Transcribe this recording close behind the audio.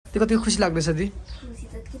त्यो कति खुसी लाग्दैछ दि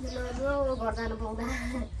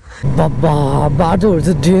बाबा बाटोहरु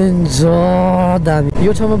चाहिँ डेन्जर दामी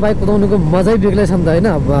यो ठाउँमा बाइक कुदाउनुको मजै बेग्लै छ नि त हैन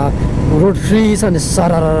अब रोड फ्री छ नि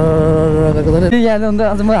सरर यहाँले अन्त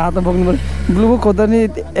आज म हातमा बोक्नु पर्यो ब्लुको खोज्दा नि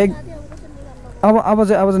एक अब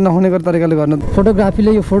चाहिँ नहुने गरी तरिकाले गर्न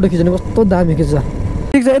फोटोग्राफीले यो फोटो खिच्नु कस्तो दामी खिच्छ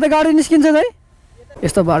ठिक छ यता गाडी निस्किन्छ है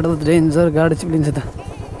यस्तो बाटो त डेन्जर गाडी चिप्लिन्छ त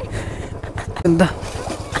अन्त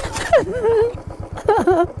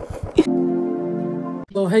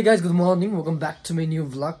So hey guys, good morning. Welcome back to my new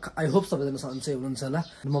vlog. I hope सबैजना सन्चै हुनुहुन्छ होला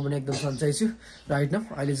म पनि एकदम सन्चै छु राइट नाउ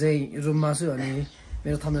अहिले चाहिँ रुममा छु अनि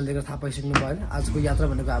मेरो थम्बनेल देखेर थाहा पाइसक्नु भयो आजको यात्रा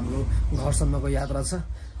भनेको हाम्रो घरसम्मको यात्रा छ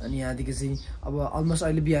अनि यहाँदेखि चाहिँ अब अलमोस्ट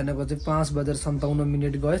अहिले बिहानको चाहिँ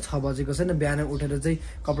 5:57 गयो 6 बजेको छैन बिहान उठेर चाहिँ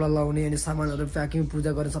कपडा लाउने अनि सामानहरु प्याकिङ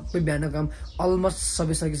पूजा गर्ने सबै बिहानको काम अलमोस्ट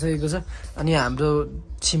सबै सकिसकेको छ अनि हाम्रो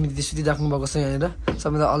छिमेकी सुति राख्नु भएको छ यहाँनिर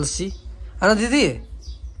सबैजना अल्सी हैन दिदी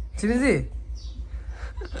छिमेकी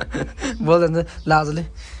बोल्दैन लाजले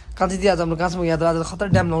कति दिया आज हाम्रो कान्छमा यात्रा आज खतरा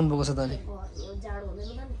ड्याम लाउनु भएको छ त अनि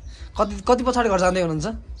कति पछाडी घर जाँदै हुनुहुन्छ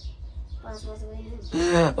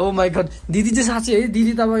ओ माय गॉड दिदी चाहिँ साच्चै है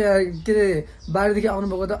दिदी त अब के रे बाहिरदेखि आउनु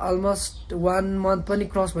भएको त अलमोस्ट 1 मन्थ पनि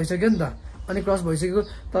क्रस भइसक्यो नि त अनि क्रस भइसक्यो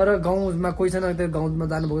तर गाउँमा कोही छैन त्यो गाउँमा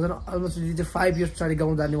जानु भएको छैन अलमोस्ट दिदी चाहिँ 5 इयर्स पछाडी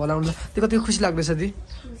गाउँ जाने होला हुन्छ त्यो कति खुसी लाग्दैछ दिदी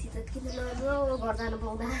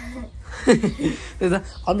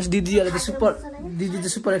अलमोस्ट दिदीहरुले चाहिँ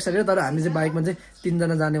सुपर एक्साइटेड तर हामी चाहिँ बाइकमा चाहिँ 3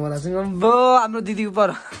 जना जानेवाला छौँ हाम्रो दिदी उपर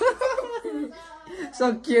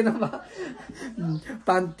सकिएन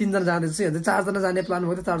 3 जना जाँदैछ 4 जना जाने प्लान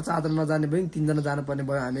भयो तर 4 जना नजाने भयो 3 जना जानु पर्ने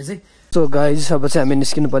भयो हामी चाहिँ सो गाइज अब चाहिँ हामी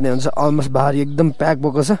निस्किनु पर्ने हुन्छ अलमोस्ट भारी एकदम प्याक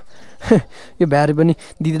भएको छ यो भारी पनि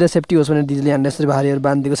दिदीलाई सेफ्टी होस् भनेर दिदीले यहाँ यसरी भारीहरू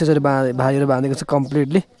बाँधिदिएको छ यसरी भारीहरू बाँधेको छ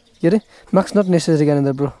कम्प्लिटली के अरे mask not necessary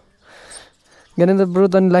Gyanendra bro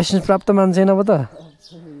त लाइसेन्स प्राप्त मान्छे अब त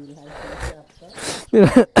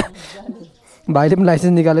भाइले पनि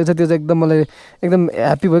लाइसेन्स निकालेको छ त्यो चाहिँ एकदम मलाई एकदम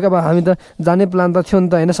ह्याप्पी भयो क्या अब हामी त जाने प्लान त थियो नि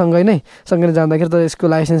त होइन सँगै नै जाँदाखेरि त यसको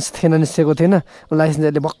लाइसेन्स थिएन निस्केको थिएन लाइसेन्स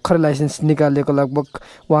अहिले भर्खरै लाइसेन्स निकालेको लगभग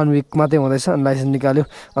 1 विक मात्रै हुँदैछ अनि लाइसेन्स निकाल्यो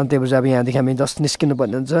अनि त्यसपछि अब यहाँदेखि हामी जस्ट निस्किनु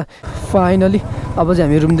पर्ने हुन्छ फाइनली अब चाहिँ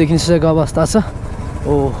हामी रुमदेखि निस्केको अवस्था छ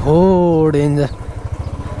ओहो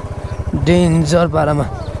डेन्जर पारामा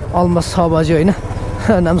अलमोस्ट 6 बज्यो होइन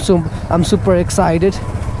आम सुपर एक्साइटेड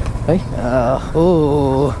है हो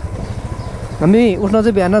हामी उठ्न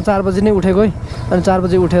चाहिँ बिहान 4 बजी नै उठेको है अनि 4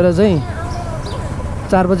 बजी उठेर चाहिँ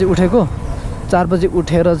 4 बजी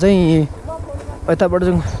उठेर चाहिँ यताबाट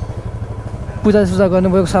चाहिँ पूजा गर्ने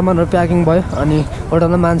भएको सामानहरू प्याकिङ भयो अनि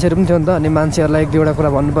होटलमा मान्छेहरू पनि थियो नि त अनि मान्छेहरूलाई 1-2वटा कुरा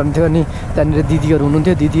भन्नुपर्ने थियो अनि त्यहाँनिर दिदीहरू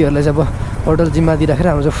हुनुहुन्थ्यो दिदीहरूलाई चाहिँ अब होटल जिम्मा दिइराखेर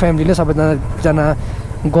हाम्रो चाहिँ फ्यामिलीले सबैजना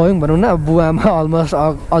गयौँ भनौँ न बुवामा अलमोस्ट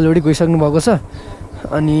अलरेडी गइसक्नु भएको छ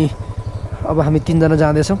अनि अब हामी 3 जना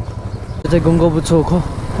जाँदैछौँ त्यो चाहिँ गङ्गोबु चोक हो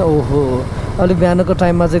ओहो अलिक बिहानको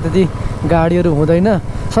टाइममा चाहिँ त्यति गाडीहरू हुँदैन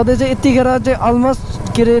सधैँ चाहिँ यतिखेर चाहिँ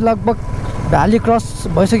अलमोस्ट के अरे लगभग भ्याली क्रस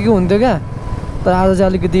भइसकेको हुन्थ्यो क्या तर आज चाहिँ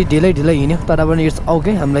अलिकति ढिलै हिँड्यो तर पनि इट्स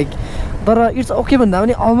ओके हामीलाई तर इट्स ओके भन्दा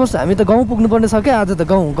पनि अलमोस्ट हामी त गाउँ पुग्नुपर्ने छ क्या आज त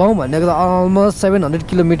गाउँ भनेको त अलमोस्ट 700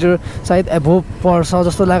 किलोमिटर सायद एभोभ पर्छ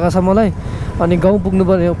जस्तो लागेको छ मलाई अनि गाउँ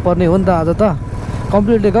पुग्नुपर्ने हो नि त आज त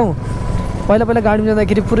कम्प्लिटली गाउँ पहिला गाडीमा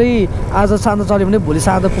जाँदाखेरि पुरै आज साँझ चल्यो भने भोलि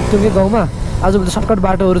साँझ पुग्थ्यौँ कि गाउँमा आजभोलि सर्टकट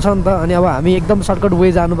बाटोहरू छ नि त अनि अब हामी एकदम सर्टकट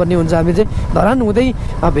वे जानुपर्ने हुन्छ हामी चाहिँ धरान हुँदै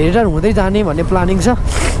भेटार हुँदै जाने भन्ने प्लानिङ छ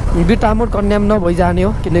बिटामोड कन्याम नभई जाने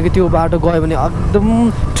हो किनकि त्यो बाटो गयो भने एकदम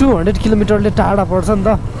 200 किलोमिटरले टाढा पर्छ नि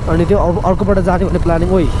त अनि त्यो अर्कोबाट जाने भन्ने प्लानिङ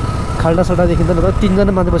ओइ खाल्डा सल्डा देखिन्छ नि त 3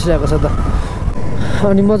 जना मान्छे बसिरहेको छ त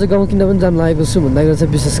अनि म चाहिँ गाउँ किन पनि जान लागेको छु भन्दाखेरि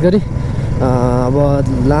चाहिँ विशेष गरी अब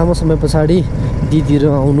लामो समय पछाडि दिदीहरू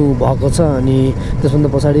आउनु भएको छ अनि त्यसभन्दा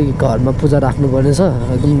पछाडि घरमा पूजा राख्नुपर्ने छ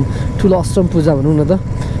एकदम ठुलो अष्टम पूजा भनौँ न त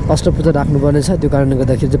अष्टम पूजा राख्नुपर्ने छ त्यो कारणले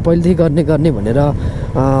गर्दाखेरि चाहिँ पहिलेदेखि गर्ने भनेर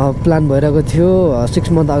प्लान भइरहेको थियो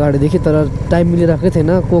 6 मन्थ अगाडिदेखि तर टाइम मिलिरहेकै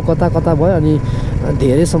थिएन को कता भयो अनि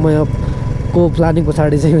धेरै समयको प्लानिङ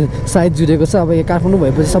पछाडि चाहिँ सायद जुरेको छ अब यो काठमाडौँ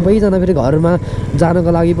भएपछि सबैजना फेरि घरमा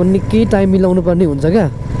जानको लागि पनि निकै टाइम मिलाउनु पर्ने हुन्छ क्या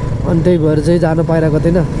अनि त्यही भएर चाहिँ जान पाइरहेको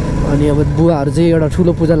थिएन अनि अब बुवाहरू चाहिँ एउटा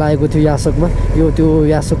ठुलो पूजा लागेको थियो यासकमा त्यो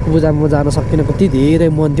यासकको पूजामा जान सकिनँ कति धेरै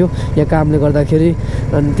मन थियो यहाँ कामले गर्दाखेरि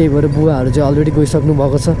अनि त्यही भएर बुवाहरू चाहिँ अलरेडी गइसक्नु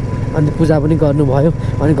भएको छ अनि पूजा पनि गर्नुभयो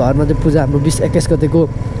अनि घरमा चाहिँ पूजा हाम्रो 20-21 गतेको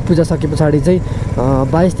पूजा सके पछाडि चाहिँ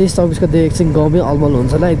 22-23-24 गते एकछिन गाउँमै अलमल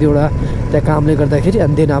हुन्छ होला 1-2वटा त्यहाँ कामले गर्दाखेरि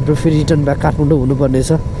अनि देन हाम्रो फेरि रिटर्न ब्याक काठमाडौँ हुनुपर्ने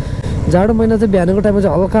छ जाडो महिना चाहिँ बिहानको टाइममा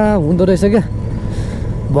चाहिँ हल्का हुँदो रहेछ क्या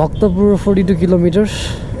भक्तपुर 42 किलोमिटर्स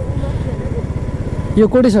यो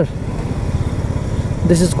कोटेश्वर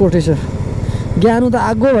दिस इज कोटेश्वर ज्ञानु त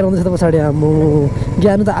आगो भएर आउँदैछ त पछाडि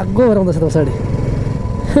ज्ञानु त आगो भएर आउँदैछ त पछाडि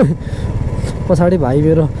पछाडि भाइ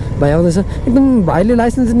मेरो भाइ आउँदैछ एकदम भाइले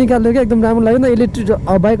लाइसेन्स निकाल्यो क्या एकदम राम्रो लाग्यो नि यसले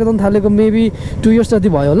बाइक कुदाउनु थालेको मेबी 2 इयर्स जति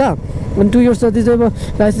भयो होला अनि 2 इयर्स जति चाहिँ अब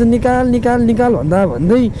लाइसेन्स निकाल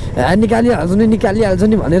भन्दै निकालिहाल्छु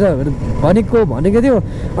नि भनेर भनेको थियो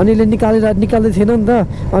अनि यसले निकाल्दै थिएन नि त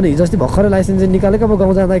अनि हिजो अस्ति भर्खरै लाइसेन्स चाहिँ निकालेको अब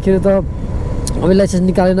गाउँ जाँदाखेरि त अब लाइसेन्स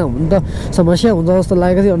निकालेन भने त समस्या हुन्छ जस्तो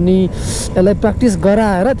लागेको थियो अनि यसलाई प्र्याक्टिस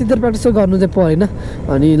गराएर त्यति प्र्याक्टिस गर्नु चाहिँ परेन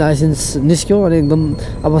अनि लाइसेन्स निस्क्यो अनि एकदम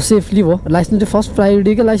अब सेफली भयो लाइसेन्स चाहिँ फर्स्ट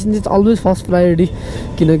प्रायोरिटी क्या licence is always first priority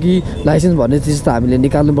किनकि लाइसेन्स भन्ने चिज त हामीले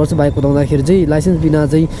निकाल्नुपर्छ बाइक कुदाउँदाखेरि चाहिँ लाइसेन्स बिना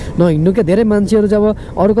चाहिँ नहिँड्नु क्या धेरै मान्छेहरू चाहिँ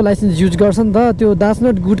अब अरूको लाइसेन्स युज गर्छ नि त त्यो द्याट्स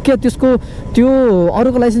नट गुड क्या त्यो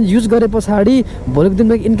अरूको लाइसेन्स युज गरे पछाडि भोलिको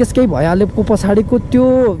दिनमा इनकेस केही भइहालेको पछाडिको त्यो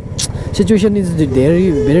सिचुएसन इज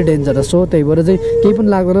भेरी डेन्जरस हो त्यही भएर चाहिँ केही पनि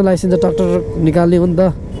लाग्दैन लाइसेन्स चाहिँ टक्टर निकाल्ने हो नि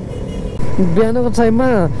त बिहानको टाइममा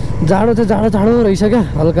जाडो रहेछ क्या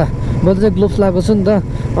हल्का मैले चाहिँ ग्लोभ्स लगाएको छु नि त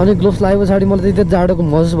अनि ग्लोभ्स लगाए पछाडि मलाई त्यति जाडोको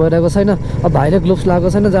महसुस भइरहेको छैन अब भाइले ग्लोभ्स लगाएको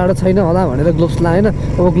छैन जाडो छैन होला भनेर ग्लोभ्स लगाएन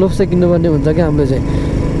अब ग्लोभ्स चाहिँ किन्नुपर्ने हुन्छ क्या हामीले चाहिँ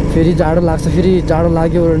फेरि जाडो लाग्छ फेरि जाडो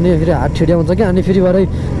लाग्यो भने फेरि हात ठिड्याउँछ क्या अनि फेरि भरे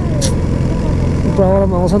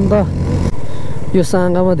प्रब्लम आउँछ नि त यो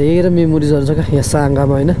साङ्गामा धेरै मेमोरिजहरू छ क्या यहाँ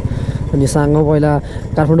साङ्गामा होइन अनि साङ्गामा पहिला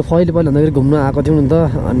काठमाडौँ पहिला भन्दाखेरि घुम्न आएको थियौँ नि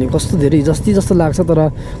त अनि कस्तो धेरै जस्तो लाग्छ तर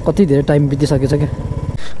कति धेरै टाइम बितिसकेछ क्या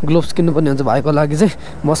ग्लोभ्स किन्नुपर्ने हुन्छ भाइको लागि चाहिँ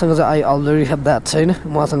मसँग चाहिँ आई अलरेडी हेभ द्याट छैन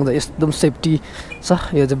मसँग चाहिँ एकदम सेफ्टी छ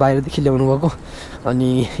यो चाहिँ बाहिरदेखि ल्याउनु भएको अनि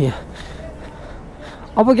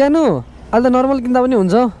अब ज्ञानु अहिले त नर्मल किन्दा पनि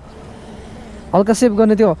हुन्छ हल्का सेभ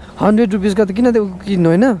गर्ने त्यो 100 रुपिसको त किन त्यो किन्नु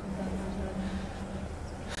होइन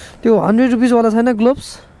त्यो 100 रुपिसवाला छैन ग्लोभ्स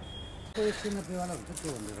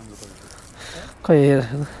खै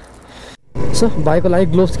सो भाइको लागि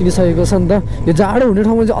ग्लोभ्स किनिसकेको छ नि त यो जाडो हुने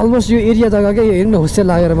ठाउँमा चाहिँ अलमोस्ट यो एरिया जग्गा क्या हेर्नु होस्टेल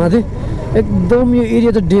लागेर माथि एकदम यो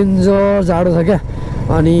एरिया चाहिँ डेन्जर जाडो छ क्या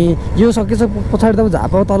अनि यो सकेछ पछाडि त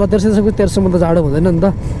झापा तल तेर्सोमा त जाडो हुँदैन नि त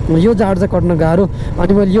यो जाडो चाहिँ कट्न गाह्रो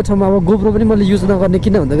अनि मैले यो ठाउँमा अब गोप्रो पनि मैले युज नगर्ने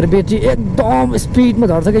किन भन्दाखेरि ब्याट्री एकदम स्पिडमा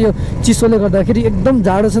झर्छ क्या यो चिसोले गर्दाखेरि एकदम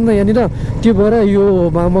जाडो छ नि त यहाँनिर त्यो भएर यो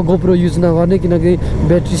म गोप्रो युज नगर्ने किनकि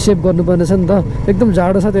ब्याट्री सेभ गर्नुपर्ने छ नि त एकदम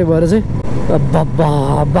जाडो छ त्यही भएर चाहिँ बाबा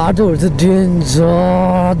बाटोहरू चाहिँ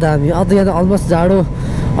डेन्जर दामी अब यहाँ त अलमोस्ट जाडो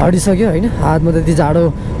हटिसक्यो होइन हातमा त्यति जाडो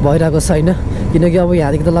भइरहेको छैन किनकि अब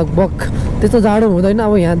यहाँदेखि त लगभग त्यस्तो जाडो हुँदैन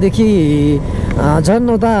अब यहाँदेखि झन्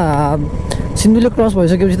उता सिन्धुली क्रस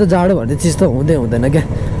भइसकेपछि त जाडो भन्ने चिज त हुँदैन क्या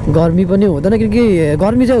गर्मी पनि हुँदैन किनकि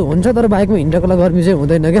गर्मी चाहिँ हुन्छ तर बाइकमा हिँडेको लागि गर्मी चाहिँ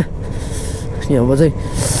हुँदैन क्या यहाँ चाहिँ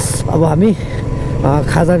अब हामी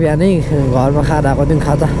खाजा बिहानै घरमा खाएर आएको थियौँ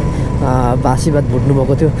खाजा बासी भात भुट्नु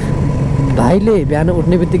भएको थियो भाइले बिहान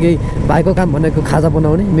उठ्ने बित्तिकै भाइको काम भनेको खाजा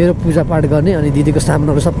बनाउने मेरो पूजापाठ गर्ने अनि दिदीको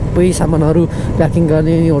सामानहरू सबै सामानहरू प्याकिङ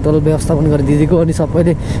गर्ने होटल व्यवस्थापन गर्ने दिदीको अनि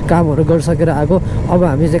सबैले कामहरू गरिसकेर आएको अब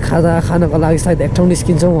हामी चाहिँ खाजा खानको लागि सायद एक ठाउँ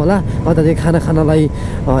निस्किन्छौँ होला अन्त चाहिँ खानालाई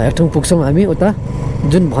एक ठाउँ पुग्छौँ हामी उता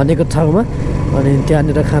जुन भनेको ठाउँमा अनि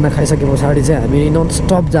त्यहाँनिर खाना खाइसके पछाडि चाहिँ हामी नन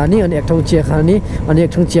स्टप जाने अनि एक ठाउँ चिया खाने अनि एक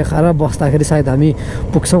ठाउँ चिया खाएर बस्दाखेरि सायद हामी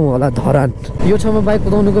पुग्छौँ होला धरान यो ठाउँमा बाइक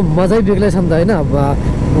कुदाउनुको मजै बेग्लै छ नि त होइन अब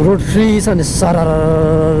रोड फ्री छ नि सरर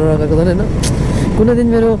गएको होइन कुनै दिन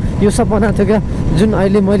मेरो यो सपना थियो क्या जुन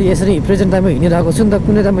अहिले मैले यसरी प्रेजेन्ट टाइममा हिँडिरहेको छु नि त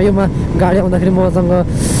कुनै टाइममा योमा गाडी आउँदाखेरि मसँग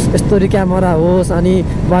यस्तो क्यामेरा होस् अनि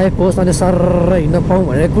बाइक होस् अनि सर हिँड्न पाऊँ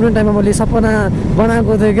भनेर कुनै टाइममा मैले सपना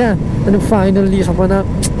बनाएको थिएँ क्या अनि फाइनल्ली यो सपना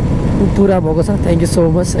पुरा भएको छ थ्याङ्क यू सो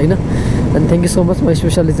मच होइन अनि थ्याङ्क यू सो मच म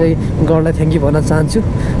स्पेसली चाहिँ गडलाई थ्याङ्क यू भन्न चाहन्छु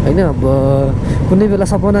होइन अब कुनै बेला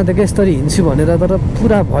सपना देखेँ यस्तरी हिँड्छु भनेर तर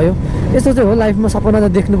पुरा भयो यस्तो चाहिँ हो लाइफमा सपना त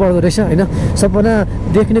देख्नु पर्दो रहेछ होइन सपना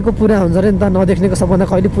देख्नेको पुरा हुन्छ अरे नि त नदेख्नेको सपना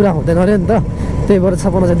कहिले पुरा हुँदैन अरे नि त त्यही भएर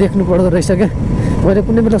सपना चाहिँ देख्नु पर्दो रहेछ क्या मैले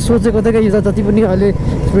कुनै बेला सोचेको थिएँ क्या यो जति पनि अहिले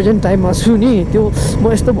प्रेजेन्ट टाइममा छु नि त्यो म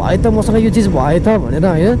यस्तो भए त मसँग यो चिज भए त भनेर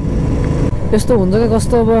होइन यस्तो हुन्छ क्या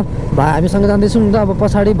कस्तो अब भाइ हामीसँग जाँदैछौँ नि त अब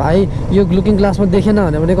पछाडि भाइ यो लुकिङ ग्लासमा देखेन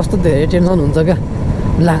भने कस्तो धेरै टेन्सन हुन्छ क्या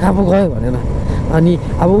लाखा पो गयो भनेर अनि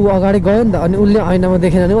अब ऊ अगाडि गयो नि त अनि उसले ऐनामा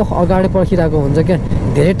देखेन भने अगाडि पर्खिरहेको हुन्छ क्या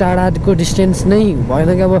धेरै टाढाको डिस्टेन्स नै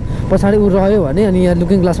भएन क्या अब पछाडि ऊ रह्यो भने अनि यहाँ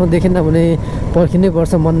लुकिङ ग्लासमा देखेन भने पर्खिनै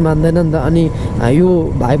पर्छ मन मान्दैन नि त अनि यो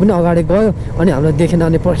भाइ पनि अगाडि गयो अनि हामीलाई देखेन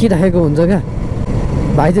अनि पर्खिराखेको हुन्छ क्या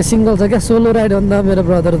भाइ चाहिँ सिङ्गल छ क्या सोलो राइड हो नि त मेरो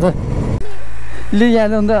ब्रदर त लु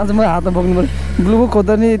यहाँ अन्त आज म हातमा बोक्नु पऱ्यो ब्लुको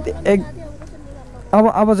खोज्दा नि एक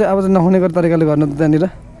अब चाहिँ नहुने तरिकाले गर्नु त त्यहाँनिर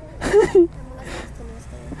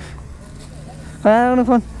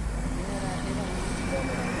फोन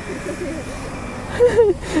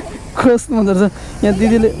कस्तो मजा रहेछ यहाँ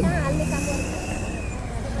दिदीले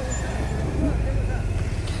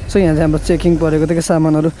सो यहाँ चाहिँ हाम्रो चेकिङ परेको थियो कि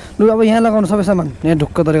सामानहरू लु अब यहाँ लगाउनु सबै सामान यहाँ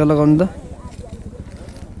ढुक्क तरिका लगाउनु त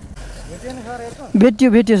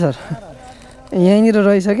भेटियो सर यहीँनिर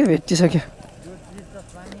रहिसक्यो भेटिसक्यो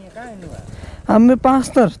हाम्रो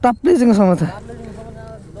पाँचथर ताप्लेजुङसम्म त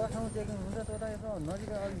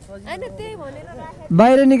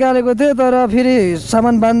बाहिर निकालेको थियो तर फेरि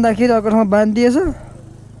सामान बाँध्दाखेरि अर्को ठाउँमा बाँधिदिएछ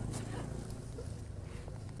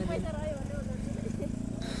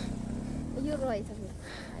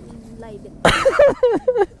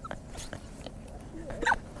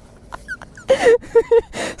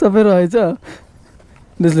सबै रहेछ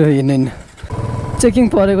त्यसले हिँड्दैन चेकिङ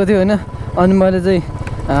परेको थियो होइन अनि मैले चाहिँ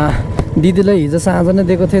दिदीलाई हिजो साँझ नै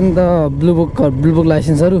दिएको थिएँ नि त ब्लु बुक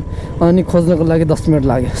लाइसेन्सहरू अनि खोज्नको लागि 10 मिनट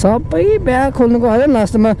लाग्यो सबै ब्याग खोल्नुको आयो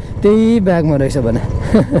लास्टमा त्यही ब्यागमा रहेछ भने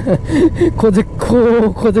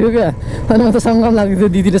खोजेको क्या अनि म त सङ्गम लाग्दै थियो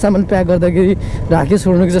दिदीले सामान प्याक गर्दाखेरि राखेँ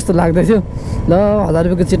छोड्नु कि जस्तो लाग्दै थियो ल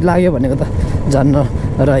 1000 रुपियाँको चिट लाग्यो भनेको त झन्न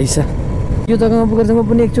रहेछ यो जग्गामा पुगेर चाहिँ म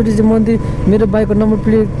पनि एकचोटि चाहिँ मन्दिर मेरो बाइकको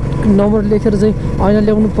नम्बर लेखेर चाहिँ ऐना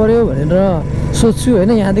ल्याउनु पर्यो भनेर सोध्छु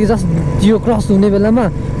होइन यहाँदेखि जस्ट यो क्रस हुने बेलामा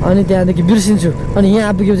अनि त्यहाँदेखि बिर्सिन्छु अनि यहाँ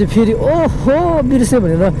आइपुगेपछि फेरि ओहो बिर्सेँ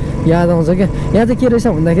भनेर याद आउँछ क्या यहाँ चाहिँ के रहेछ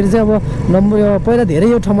भन्दाखेरि चाहिँ अब नम्बर पहिला धेरै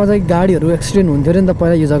यो ठाउँमा चाहिँ गाडीहरू एक्सिडेन्ट हुन्थ्यो अरे नि त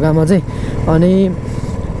पहिला यो जग्गामा चाहिँ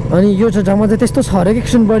अनि यो ठाउँमा चाहिँ त्यस्तो छ अरे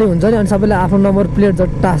एक्सिडेन्ट बढी हुन्छ नि अनि सबैले आफ्नो नम्बर प्लेट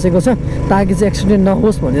टाँसेको छ ताकि चाहिँ एक्सिडेन्ट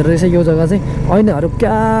नहोस् भनेर रहेछ यो जग्गा चाहिँ ऐनाहरू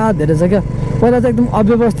क्या धेरै छ क्या पहिला चाहिँ एकदम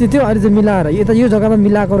अव्यवस्थित थियो अहिले चाहिँ मिलाएर यता यो जग्गामा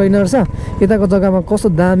मिलाएको रहेन रहेछ यताको जग्गामा कस्तो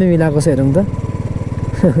दामी मिलाएको छ हेरौँ त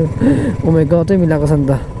ओमाई गटै मिलाएको छ नि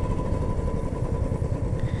त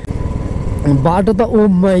बाटो त ओ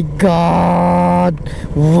माई गड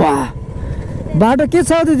वाह बाटो के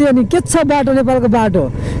छ दिदी अनि के छ बाटो नेपालको बाटो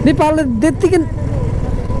नेपालले त्यत्तिकै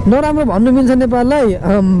नराम्रो भन्नु मिल्छ नेपाललाई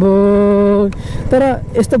आम्बो तर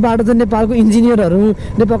यस्तो बाटो चाहिँ नेपालको इन्जिनियरहरू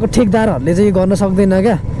नेपालको ठेकदारहरूले चाहिँ गर्न सक्दैन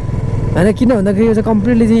क्या होइन किन भन्दाखेरि यो चाहिँ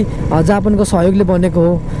कम्प्लिटली जापानको सहयोगले बनेको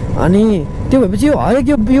हो अनि त्यो भएपछि यो हरेक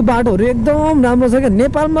यो बाटोहरू एकदम राम्रो छ क्या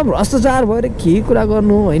नेपालमा भ्रष्टाचार भएर के कुरा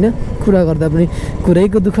गर्नु होइन कुरा गर्दा पनि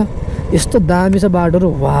कुरैको दुःख यस्तो दामी छ बाटोहरू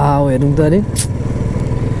वाउ हेर्नु त अरे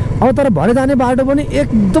अब तर भरे जाने बाटो पनि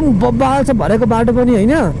एकदम बब्बाल छ भरेको बाटो पनि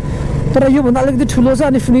होइन तर योभन्दा अलिकति ठुलो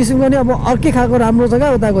छ अनि फिनिसिङ पनि अब अर्कै खालको राम्रो छ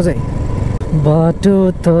क्या उताको चाहिँ बाटो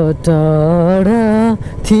त टाढा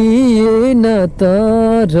थिएन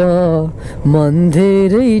तर मन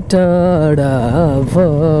धेरै टाढा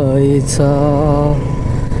भएछ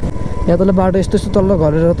यहाँ तल बाटो यस्तो तल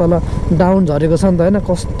घरेर तल डाउन झरेको छ नि त होइन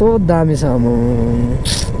कस्तो दामी छ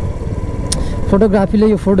फोटोग्राफीले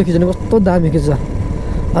यो फोटो खिच्नु कस्तो दामी खिच्छ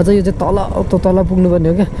अझ यो चाहिँ तल पुग्नुपर्ने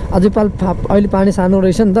हो क्या अझै अहिले पानी सानो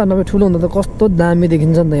रहेछ नि त नभए ठुलो हुँदा त कस्तो दामी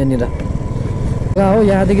देखिन्छ नि त यहाँनिर हो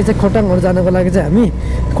यहाँदेखि चाहिँ खोटाङहरू जानको लागि चाहिँ हामी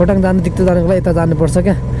खोटाङ दिक्तो जानको लागि यता जानुपर्छ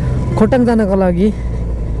क्या खोटाङ जानको लागि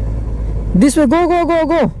this way go go go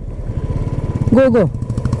go go go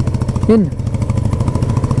हिँड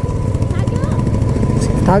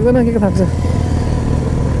थाक्दैन के थाक्छ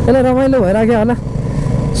यसलाई रमाइलो भइराख्यो होला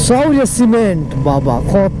सौर्य सिमेन्ट बाबा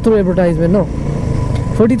कत्रो एडभर्टाइजमेन्ट हो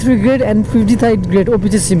 43 grade and 55 grade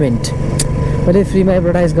OPC cement मैले फ्रीमा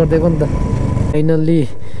एडभर्टाइज गरिदिएको नि त फाइनल्ली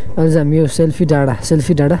अहिले हामी यो सेल्फी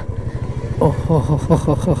डाँडा ओहो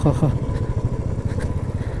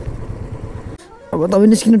अब तपाईँ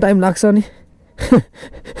निस्किनु टाइम लाग्छ नि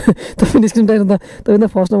तपाईँ निस्किनु टाइम त तपाईँ त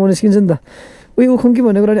फर्स्ट नम्बर निस्किन्छ नि त उयो उखुङ कि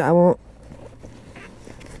भनेको कुरा अब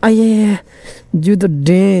आइए जिउ त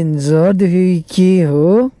डेन्जरदेखि के हो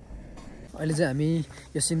अहिले चाहिँ हामी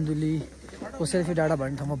यो सिन्धुलीको सेल्फी डाँडा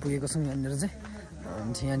भन्ने ठाउँमा पुगेको छौँ यहाँनिर चाहिँ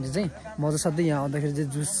यहाँनिर चाहिँ मजा साथै यहाँ आउँदाखेरि चाहिँ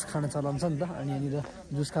जुस खान चलाउँछ नि त अनि यहाँनिर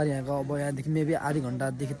जुस खाएर यहाँको अब यहाँदेखि मेबी आधी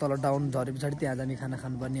घन्टादेखि तल डाउन झरे पछाडि त्यहाँ जाने खाना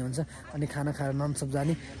खानुपर्ने हुन्छ अनि खाना खाएर ननसप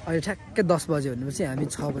जाने अहिले ठ्याक्कै 10 बज्यो भनेपछि हामी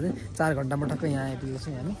 6 बजे 4 घन्टामा ठक्कै यहाँ आइपुगेको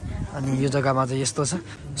छौँ हामी अनि यो जग्गामा चाहिँ यस्तो छ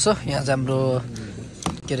सो यहाँ चाहिँ हाम्रो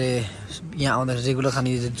के अरे यहाँ आउँदाखेरि रेगुलर खाने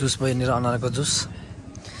जुस भयो यहाँनिर अनारको जुस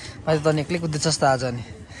अहिले त एक्लै कुद्दैछ जस्तो आज नि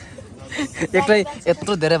एक्लै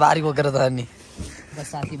यत्रो धेरै भारी बोकेर त नि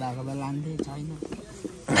साथी भएको बेला लान्थे छैन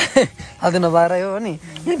हाल्दै नभएर हो नि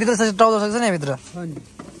यहाँभित्र ट्राउजर सक्छ नि यहाँभित्र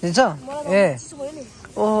दिन्छ ए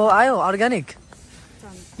ओहो आयो अर्ग्यानिक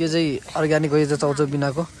यो चाहिँ अर्ग्यानिक हो यो चाहिँ चाउचाउ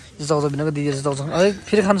बिनाको यो चाउचाउ बिनाको दिदी चाहिँ चाउचाउ अझै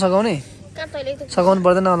फेरि खान सघाउने सघाउनु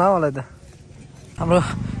पर्दैन होला हौ मलाई त हाम्रो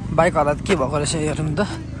बाइक हालत के भएको रहेछ हेरौँ त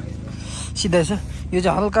सिधै छ यो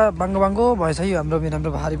चाहिँ हल्का बाङ्गो भएछ यो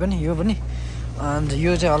हाम्रो भारी पनि यो पनि अन्त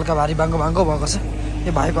यो चाहिँ हल्का भारी बाङ्गो भएको छ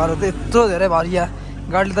यो भाइको हालत त यत्रो धेरै भारी या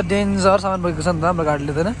गाडीले त डेन्जर सामान बोकेको छ नि त हाम्रो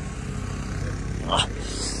गाडीले त होइन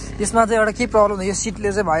यसमा चाहिँ एउटा के प्रब्लम यो सिटले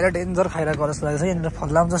चाहिँ भाइलाई डेन्जर खाइरहेको जस्तो लागेको छ यहाँनिर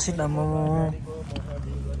फल्लाउँछ सिट हाम्रो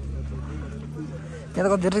यहाँ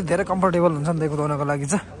त धेरै धेरै कम्फर्टेबल हुन्छ नि त कुदाउनको लागि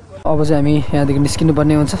चाहिँ अब चाहिँ हामी यहाँदेखि निस्किनु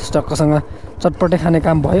पर्ने हुन्छ टक्कसँग चटपटे खाने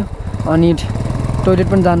काम भयो अनि टोइलेट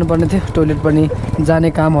पनि जानुपर्ने थियो, टोइलेट पनि जाने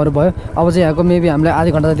कामहरू भयो। अब चाहिँ यहाँको मेबी हामीलाई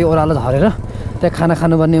आधी घन्टा जति ओह्रालो झरेर त्यहाँ खाना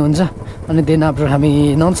खानुपर्ने हुन्छ अनि देन आफ्टर हामी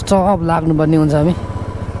ननस्टप लाग्नुपर्ने हुन्छ। हामी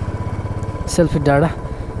सेल्फी डाँडा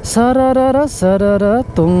सरर सरर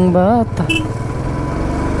तुङबाट।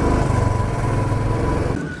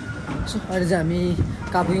 अहिले चाहिँ हामी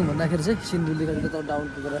कहाँ पुग्यौँ भन्दाखेरि चाहिँ सिन्धुलीबाट त डाउन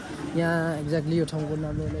पुगेर यहाँ एक्ज्याक्टली यो ठाउँको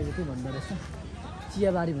नाम के भन्दो रहेछ,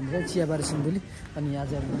 चियाबारी भन्छ, चियाबारी सिन्धुली। अनि यहाँ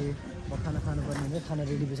चाहिँ हामीले खाना खानुपर्ने हुन्छ। खाना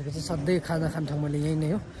रेडी भइसकेपछि सधैँ खाना खाने ठाउँ मैले यहीँ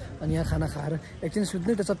नै हो। अनि यहाँ खाना खाएर एकछिन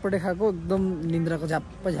सुत्ने, त्यो चटपटे खाएको एकदम निन्द्राको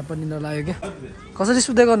झ्याप्प झ्याप्प निन्द्रा लाग्यो क्या। कसरी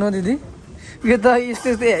सुत्दै गर्नु हो दिदी? यो त यस्तो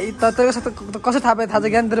कसरी थाहा पायो? थाहा छ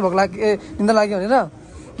ज्ञान तेरो भोक लाग्यो, निन्द्रा लाग्यो भनेर।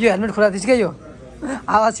 यो हेलमेट खुला थिएछ क्या, यो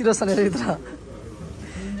आवाज छिरो छ भित्र।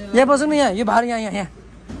 यहाँ बसौँ न, यहाँ यो भार यहाँ यहाँ यहाँ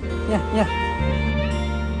यहाँ यहाँ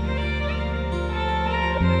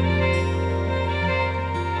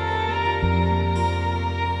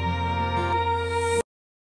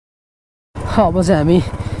अब चाहिँ हामी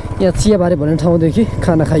यहाँ चियाबारी भन्ने ठाउँदेखि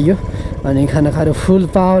खाना खाइयो। अनि खाना खाएर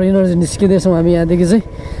फुल पावर इनर्जी निस्किँदैछौँ हामी यहाँदेखि चाहिँ।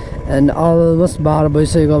 एन्ड अलमोस्ट 12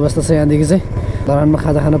 बजिसकेको अवस्था छ यहाँदेखि चाहिँ। धरानमा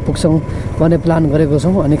खाजा खान पुग्छौँ भन्ने प्लान गरेको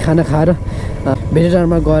छौँ। अनि खाना खाएर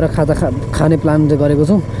भेटेटारमा गएर खाने प्लान चाहिँ गरेको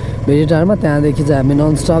छौँ भेटेटारमा। त्यहाँदेखि चाहिँ हामी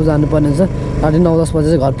ननस्टप जानुपर्ने हुन्छ। 9-10 बजे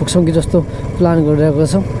चाहिँ घर पुग्छौँ कि जस्तो प्लान गरिरहेको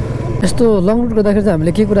छौँ। यस्तो लङ रुट गर्दाखेरि चाहिँ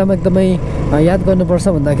हामीले के कुरामा एकदमै याद गर्नुपर्छ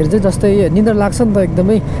भन्दाखेरि चाहिँ जस्तै निन्द्रा लाग्छ नि त,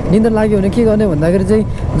 एकदमै निन्द्रा लाग्यो भने के गर्ने भन्दाखेरि चाहिँ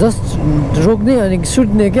जस्ट रोक्ने अनि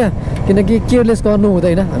सुत्ने क्या। किनकि केयरलेस गर्नु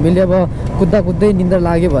हुँदैन। हामीले अब कुद्दै निन्द्रा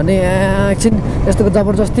लाग्यो भने एकछिन यस्तो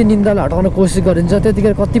जबरजस्ती निन्द्रालाई हटाउन कोसिस गरिन्छ,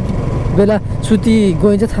 त्यतिखेर कति बेला सुती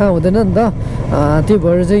गइन्छ थाहा हुँदैन नि त। त्यो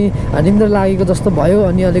भएर चाहिँ निन्द्रा लागेको जस्तो भयो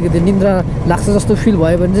अनि अलिकति निन्द्रा लाग्छ जस्तो फिल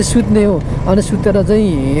भयो भने चाहिँ सुत्ने हो। अनि सुतेर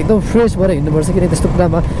चाहिँ एकदम फ्रेस भएर हिँड्नुपर्छ। किनकि त्यस्तो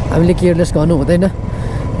कुरामा हामीले केयरलेस गर्नु हुँदैन।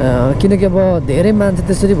 किनकि अब धेरै मान्छे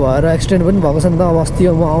त्यसरी भएर एक्सिडेन्ट पनि भएको छ नि त। अब अस्ति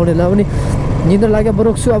म आउनेलाई पनि निन्द्रा लाग्यो,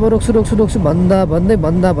 अब रोक्छु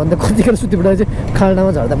भन्दै कतिखेर सुतिपठाए चाहिँ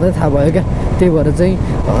खाल्डामा झर्दा पनि थाहा भयो क्या। त्यही भएर चाहिँ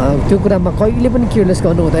त्यो कुरामा कहिले पनि केयरलेस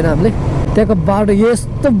गर्नु हुँदैन हामीले। त्यहाँको बाटो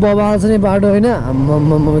यस्तो बवाल छ नि बाटो, होइन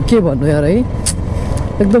के भन्नु यार है,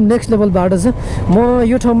 एकदम नेक्स्ट लेभल बाटो छ। म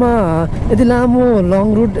यो ठाउँमा यति लामो लङ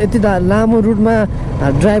रुट, यति लामो रुटमा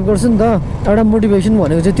ड्राइभ गर्छु नि त, एउटा मोटिभेसन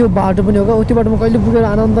भनेको चाहिँ त्यो बाटो पनि हो क्या। त्यो बाटोमा कहिले पुगेर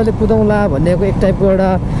आनन्दले कुदाउँला भन्नेको एक टाइपको एउटा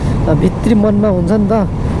भित्री मनमा हुन्छ नि त।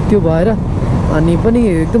 त्यो भएर अनि पनि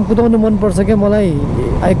एकदम कुदाउनु मनपर्छ क्या मलाई।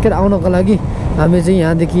 आइकेर आउनको लागि हामी चाहिँ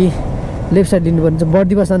यहाँदेखि लेफ्ट साइड लिनुपर्ने हुन्छ।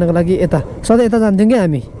 बर्दिवास जानको लागि यता सधैँ यता जान्थ्यौँ क्या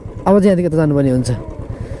हामी। अब चाहिँ यहाँदेखि यता जानुपर्ने हुन्छ।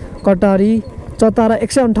 कटारी चतारा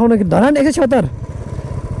 158, धरान 176,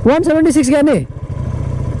 176 जाने,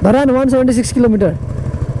 Dharan 176 kilometre.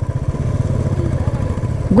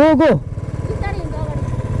 Go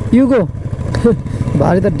you go.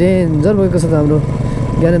 भारी त डेन्जर भएको छ त हाम्रो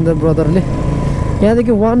ज्ञानेन्द्र ब्रदरले।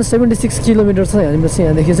 यहाँदेखि 176 किलोमिटर छ हामीपछि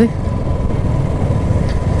यहाँदेखि चाहिँ।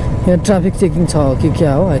 यहाँ ट्राफिक चेकिङ छ कि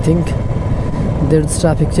क्या हो? I think there is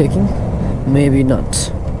traffic checking, maybe not.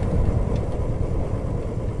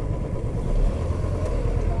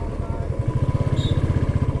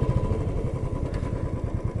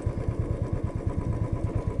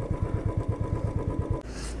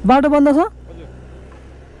 बाटो बन्द छ,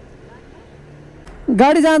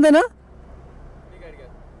 गाडी जाँदैन।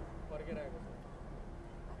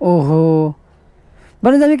 ओहो,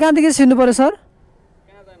 भनेपछि हामी कहाँदेखि छिर्नु पऱ्यो सर?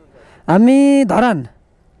 हामी धरान।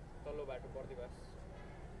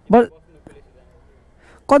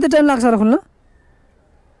 कति टाइम लाग्छ र खुल्न?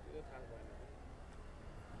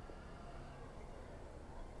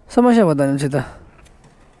 समस्या भन्दा त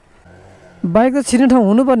बाइक त छिर्ने ठाउँ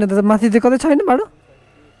हुनुपर्ने त, माथि चाहिँ कतै छैन बाटो?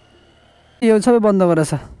 यो सबै बन्द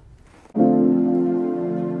गरेछ।